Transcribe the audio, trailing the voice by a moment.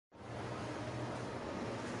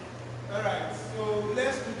So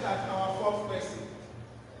let's look at our fourth question.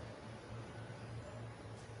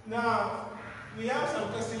 Now, we have some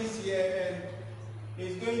questions here and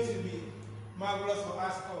it's going to be marvelous for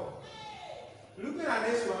us all. Looking at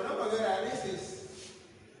this one, don't forget that this is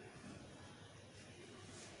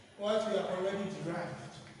what we have already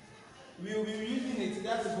derived. We will be using it,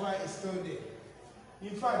 that is why it's still there.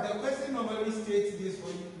 In fact, the question normally states this for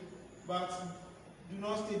you, but do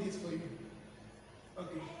not state this for you.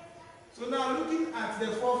 Okay. So now looking at the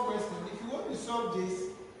fourth question, if you want to solve this,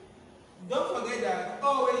 don't forget that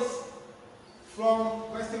always from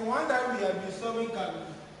question 1 that we have been solving currently,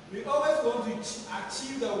 we always want to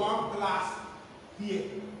achieve the 1 plus here.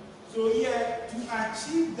 So here, to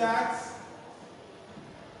achieve that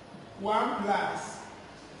 1 plus,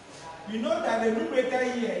 you know that the numerator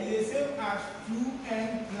here is the same as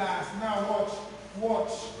 2n plus. Now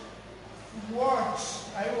watch.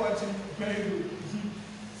 Are you watching? Very good.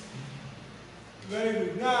 Very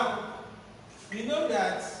good. Now, we know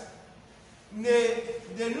that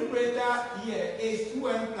the numerator here is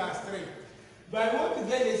 2n plus 3. But I want to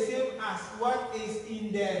get the same as what is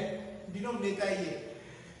in the denominator here.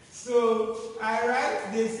 So I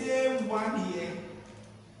write the same 1 here,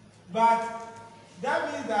 but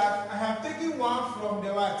that means that I have taken 1 from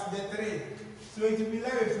the what? The 3. So it will be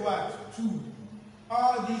left with what? 2.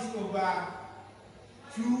 All this over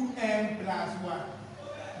 2n plus 1.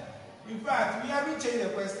 In fact, we haven't changed the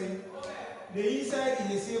question. The inside is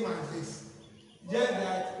the same as this. Just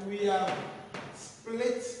that we have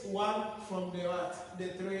split 1 from the what? The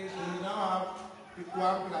 3. So we now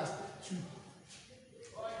have 1 plus 2.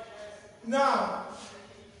 Now,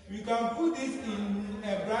 we can put this in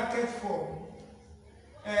a bracket form.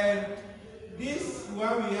 And this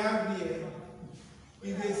one we have here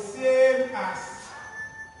is the same as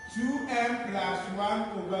 2n plus 1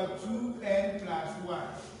 over 2n plus 1.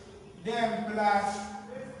 Then plus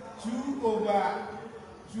 2 over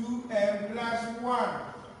 2n plus 1.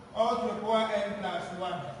 All to the power n plus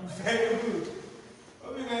 1. Very good.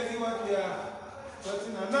 Hope you guys see what we are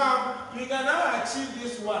talking about. Now, we can now achieve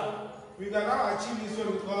this one. We can now achieve this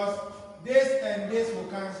one because this and this will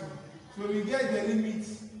cancel. So we get the limit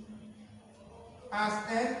as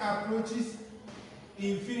n approaches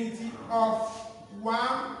infinity of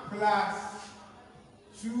 1 plus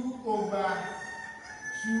 2 over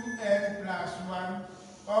 2n plus 1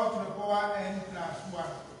 all to the power n plus 1.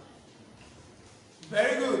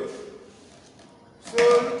 Very good. So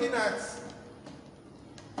looking at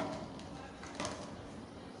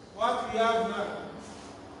what we have now.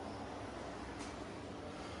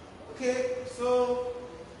 Okay, so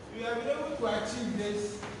we have been able to achieve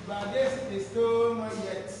this, but this is still not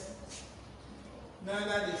yet.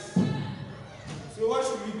 Neither this. So what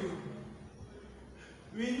should we do?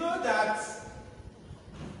 We know that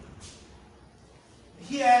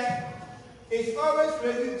here it's always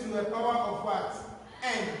raised to a power of what?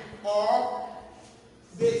 N or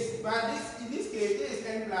this. But this, in this case, this is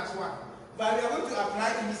n plus 1. But we are going to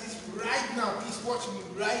apply indices right now. Please watch me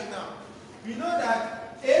right now. We know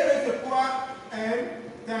that a raised to the power n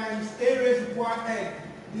times a raised to the power n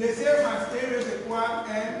is the same as a raised to the power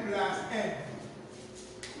n plus n.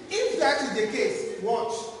 If that is the case,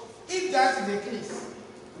 watch. If that is the case,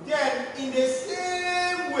 then in the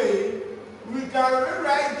same way, we can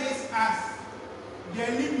rewrite this as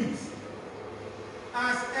the limit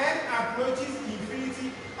as n approaches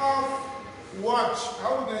infinity of watch. I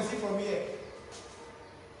hope you can see from here.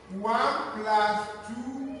 1 plus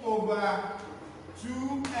 2 over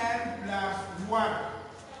 2n plus 1.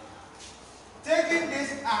 Taking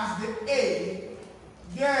this as the a,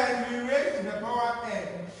 then we raise to the power n,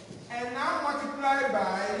 and now multiply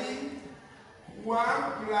by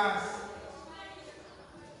 1 plus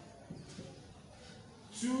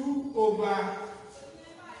 2 over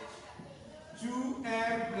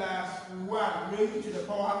 2n plus 1 raised to the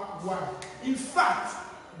power 1. In fact,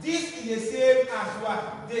 this is the same as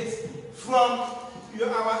what? This. From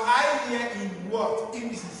our idea in what?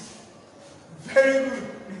 Indices. Very good.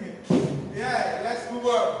 Yeah, let's move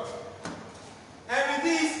on. And with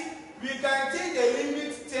this, we can take the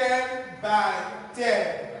limit 10 by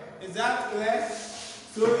 10. Is that clear?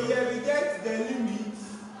 So here we get the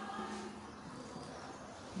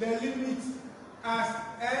limit as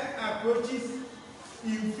n approaches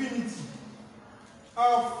infinity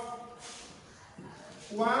of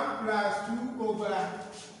 1 plus 2 over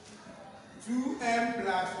 2n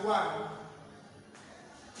plus 1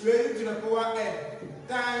 raised to the power n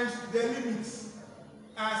times the limit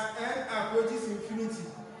as n approaches infinity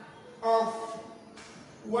of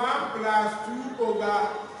 1 plus 2 over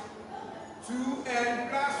 2n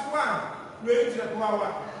plus 1 raised to the power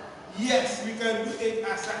 1. Yes, we can do it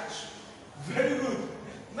as such. Very good.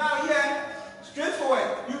 Now here,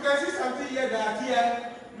 straightforward. You can see something here that here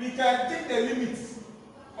we can take the limits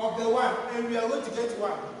of the 1 and we are going to get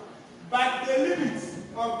 1. But the limits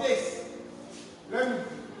of this, let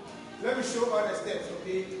me show all the steps,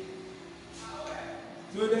 okay?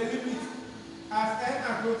 So the limit as n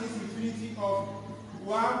approaches infinity of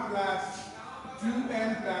 1 plus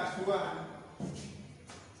 2n plus 1.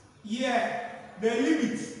 Here, the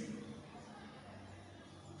limit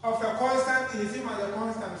of a constant is the same as a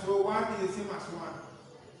constant, so 1 is the same as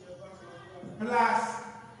 1. Plus,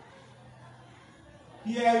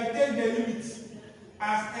 here we take the limit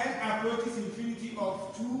as n approaches infinity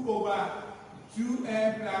of 2 over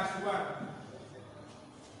 2n plus 1.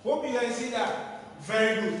 Hope you can see that.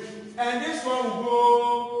 Very good. And this one will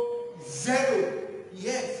go 0.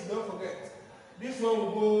 Yes, don't forget. This one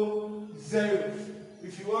will go 0.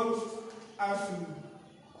 If you want us to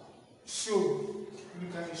show, you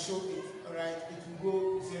can show it, alright? It will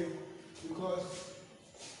go 0 because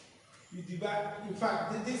you divide. In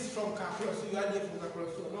fact, this is from calculus, so you add it from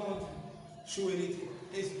calculus, so I don't want to show anything.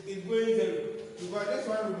 It's going 0 because this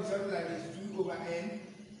one will be something like this: 2 over n,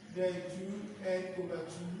 then 2n over 2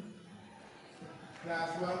 plus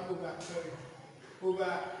 1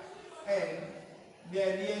 over n,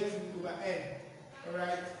 then here 2 over n.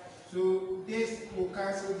 Alright, so this will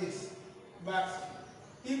cancel this. But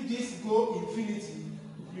if this go infinity,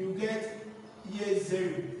 you get here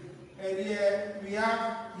 0. And here we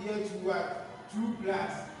have here 2 what? 2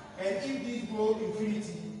 plus. And if this go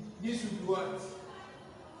infinity, this will be what?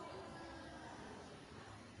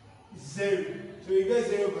 0. So you get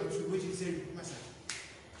 0 over 2, which is 0.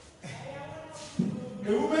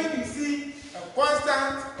 The moment you see a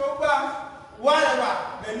constant over whatever,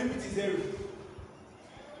 the limit is 0.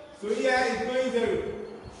 So here it's going 0.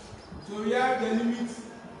 So we have the limit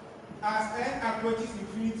as n approaches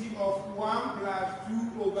infinity of 1 plus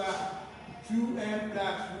 2 over 2n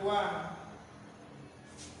plus 1.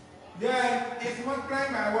 Then it's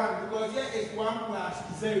multiplied by 1 because here is 1 plus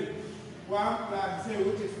 0. 1 plus 0,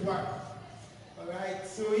 which is 1. Alright,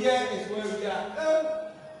 so here is where we are.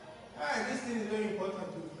 This thing is very important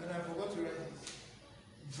too, and I forgot to write this.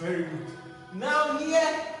 Very good. Now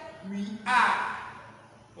here we are.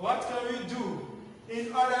 What can we do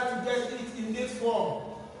in order to get it in this form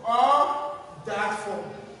or that form?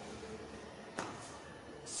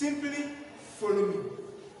 Simply follow me.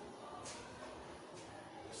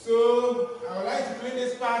 So I would like to play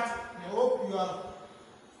this part, and I hope you have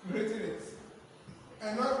written it.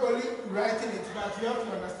 And not only writing it, but you have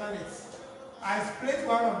to understand it. I split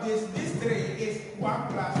one of this. This 3 is 1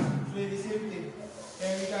 plus 2, so it's the same thing.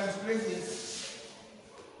 And we can split this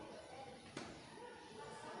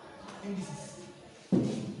in this.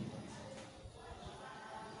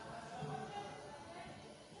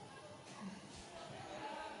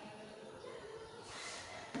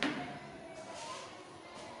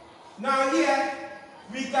 Now here,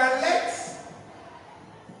 we can let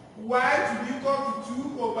y to be equal to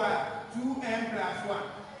 2 over 2n plus 1.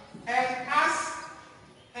 And as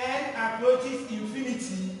n approaches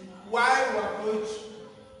infinity, y will approach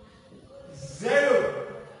 0.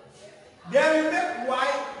 Then we make y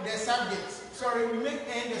the subject. Sorry, we make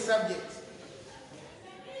n the subject.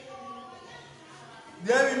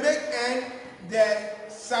 Then we make n the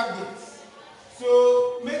subject.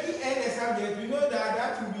 So making n the subject, we know that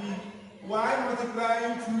that will be y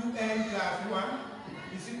multiplying 2n plus 1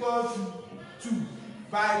 is equal to 2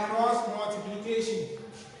 by cross multiplication.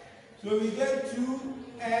 So we get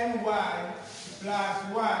 2ny plus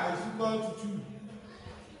y is equal to 2.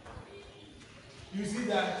 You see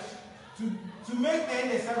that? To make n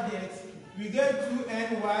the subject, we get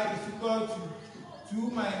 2ny is equal to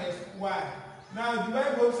 2 minus y. Now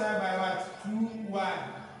divide both sides by what? 2y.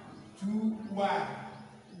 2y.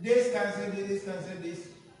 This cancel this, this cancel this.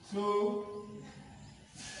 So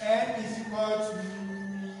n is equal to,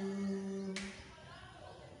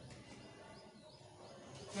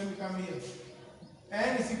 let me come here.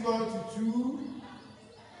 N is equal to 2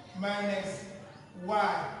 minus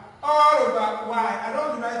y. All over y. I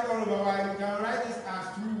don't write all over y. We can write this as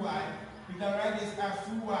 2y. We can write this as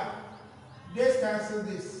 2y. This cancel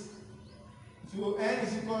this. So n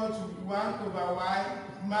is equal to 1 over y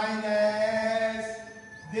minus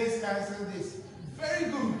this cancel this.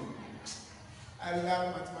 Very good. I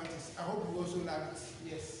love mathematics. I hope you also love it.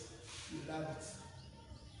 Yes, you love it.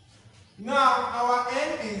 Now our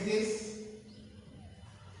n is this.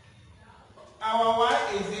 Our y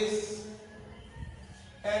is this.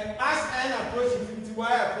 And as n approaches infinity,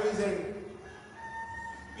 y approaches 0.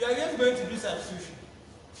 We are just going to do substitution.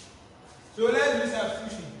 So let's do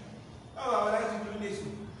substitution. Oh, I would like to do this.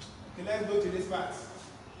 Okay, let's go to this part.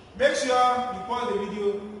 Make sure you pause the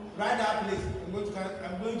video right that place. I'm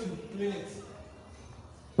going to clean it.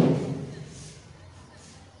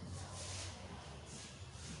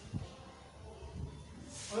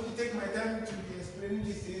 I want to take my time to be explaining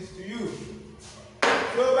these things to you.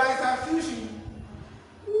 So by substitution,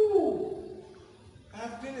 I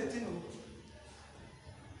have cleaned the thing.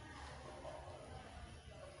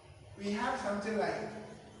 We have something like,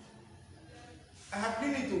 I have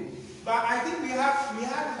cleaned it too, but I think we have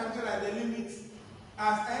something like the limit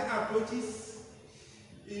as n approaches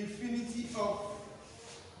infinity of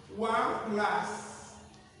 1 plus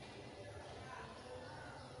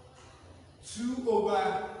 2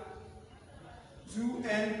 over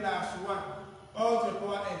 2n plus 1 all to the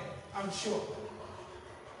power n. I'm sure.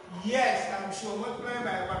 Yes, I'm sure. Multiplying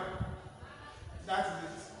by 1. That is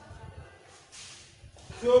it.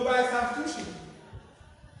 So by substitution,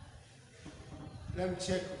 let me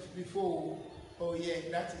check before. Oh yeah,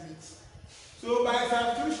 that is it. So by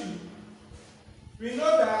substitution, we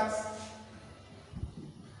know that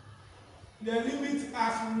the limit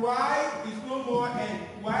as y is no more n,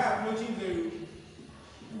 y approaching 0,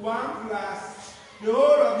 1 plus the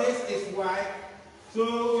whole of this is y.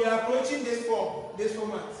 So we are approaching this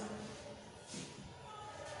format.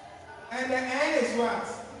 And the n is what?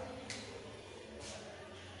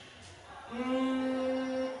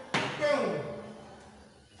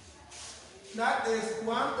 That is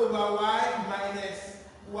 1 over y minus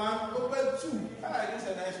 1 over 2. Ah, this is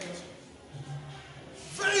a nice question.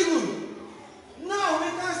 Very good. Now we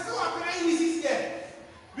can still apply uses here.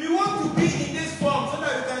 We want to be in this form so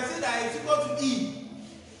that we can say that it's equal to E.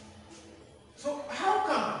 So how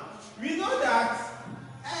come? We know that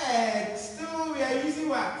still we are using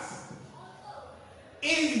what?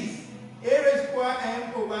 Is a raised to power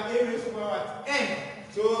m over a raised to power what? N.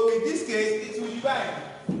 So in this case it will divide.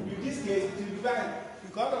 In this case it will divide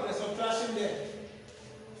because of the subtraction there.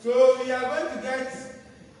 So we are going to get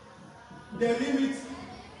the limit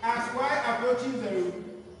as y approaching 0,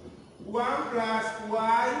 1 plus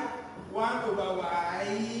y, 1 over y.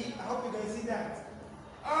 I hope you can see that.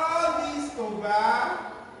 All these over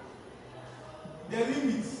the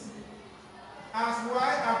limits as y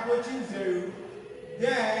approaching 0,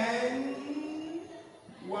 then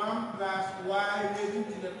 1 plus y raised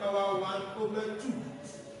to the power 1 over 2.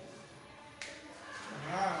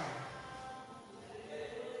 Wow.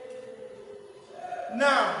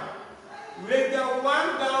 Now, with the 1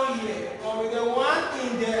 down here, or with the 1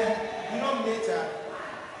 in the denominator,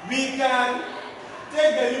 we can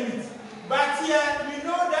take the limit. But here, we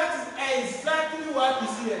know that is exactly what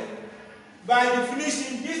is here. By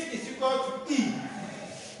definition, this is equal to E.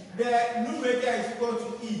 The numerator is equal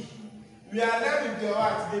to E. We are left with the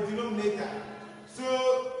what? The denominator. So,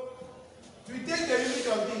 to take the limit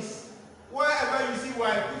of this, wherever you see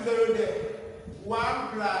y, put 0 there. 1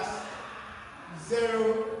 plus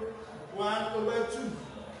 0, 1 over 2.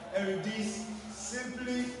 And with this,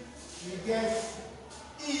 simply we get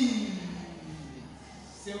E.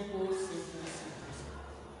 Simple, simple, simple.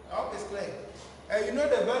 I hope it's clear. You know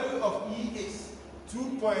the value of E is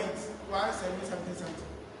 2.177 something.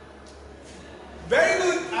 Very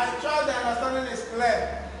good. I trust the understanding is clear.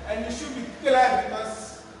 And it should be clear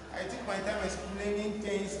because I took my time explaining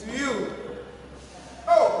things to you.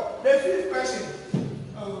 Oh, the fifth question.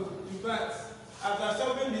 Oh, in fact, after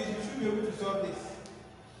solving this, you should be able to solve this.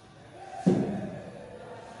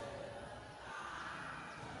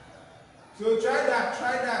 So try that,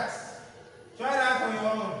 try that. Try that on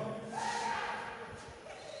your own.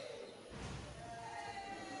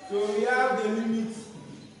 So we have the limit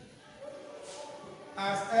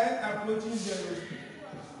as n approaching 0.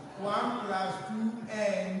 1 plus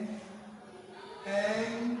 2n,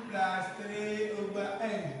 n plus 3 over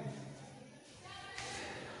n.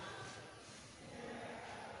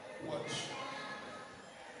 Watch.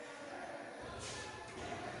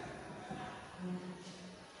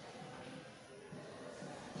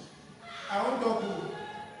 I won't talk to you.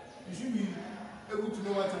 You should be able to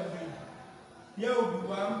know what I'm doing. Here will be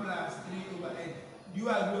 1 plus 3 over n. Do you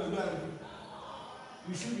agree or do you agree?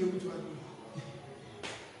 You should be able to agree.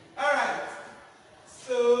 Alright.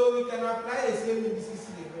 So we can apply the same indices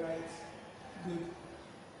here, right? Good.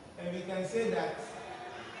 And we can say that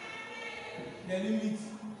the limit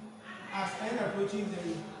as n approaching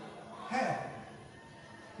 0. Hey.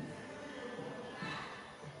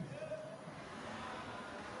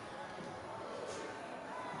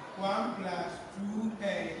 One plus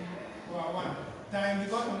 2n over 1 time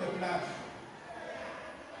because of the plus.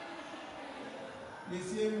 The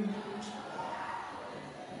same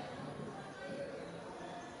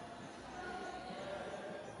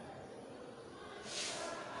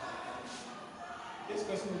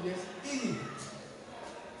question is just easy.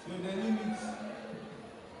 So the limit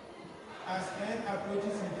as n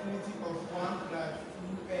approaches infinity of 1 plus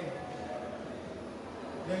 2n.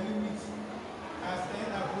 The limit as n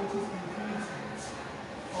approaches infinity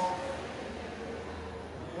of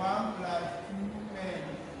 1 plus 2n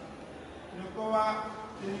to the power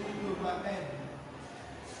 3 over n.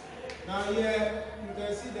 Now here you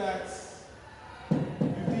can see that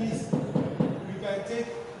with this we can take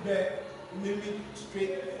the limit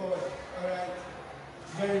straight forward. Alright,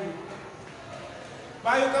 very good.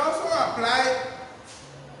 But you can also apply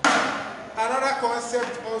another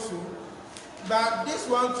concept also, but this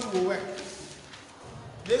one too will work.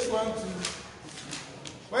 This one too,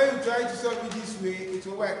 when you try to solve it this way, it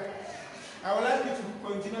will work. I would like you to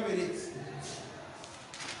continue with it.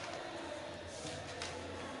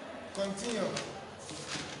 Continue.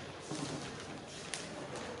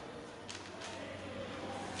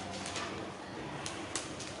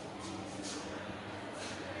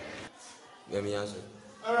 Let me answer.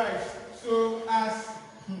 All right. So as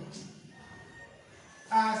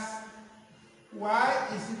y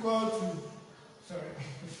is equal to, sorry,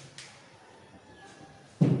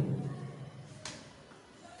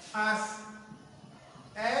 as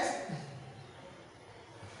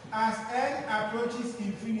n approaches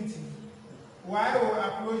infinity, y will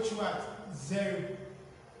approach what? 0.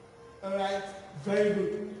 All right. Very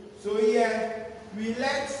good. So here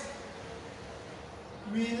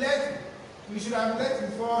we should have let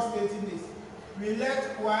before stating this. We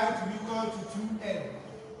let y to be equal to 2n.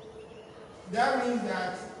 That means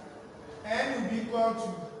that n will be equal to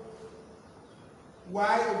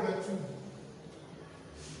y over 2.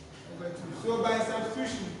 So by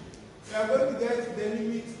substitution, we are going to get the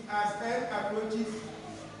limit as n approaches,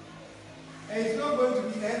 and it's not going to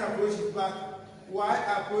be n approaches, but y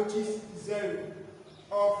approaches 0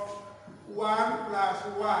 of 1 plus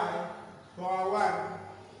y power 1.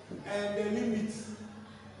 And the limit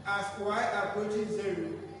as y approaches 0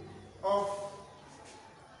 of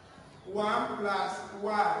 1 plus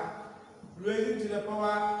y raising to the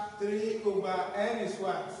power 3 over n is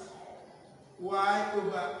what? Y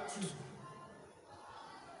over 2.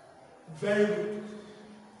 Very good.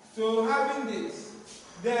 So having this,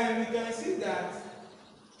 then we can see that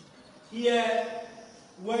here,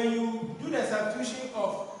 when you do the substitution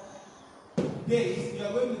of this, you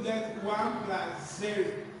are going to get 1 plus 0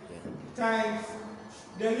 times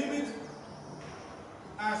the limit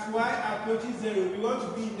as y approaches 0. We want to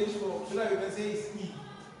be in this form so that we can say it's e.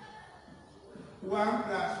 1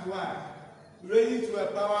 plus y raised to a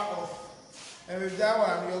power of, and with that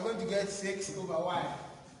one we are going to get 6 over y.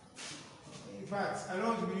 In fact, I don't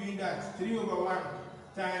want to be doing that. 3 over 1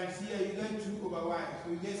 times here you get 2 over y,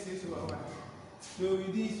 so you get 6 over y. So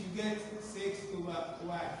with this you get 6 over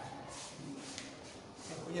y.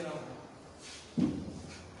 You know,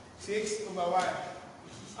 6 over y.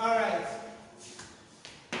 Alright.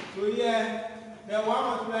 So here, the 1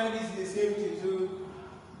 multiplying this is the same thing. So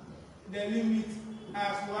the limit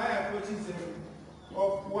as y approaches 0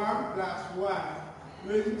 of 1 plus y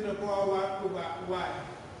raised to the power 1 over y.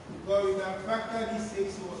 Because we can factor this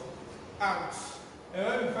 6 out. And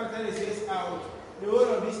when we factor the 6 out, the whole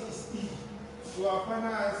of this is e. So our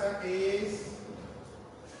final answer is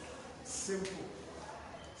simple.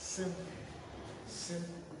 Simple.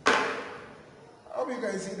 I hope you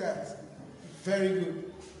can see that. Very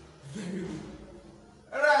good. Very good.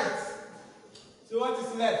 Alright. So what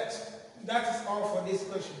is left? That is all for this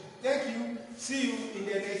question. Thank you. See you in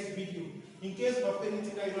the next video. In case of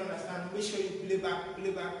anything that you don't understand, make sure you play back and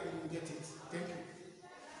you get it. Thank you.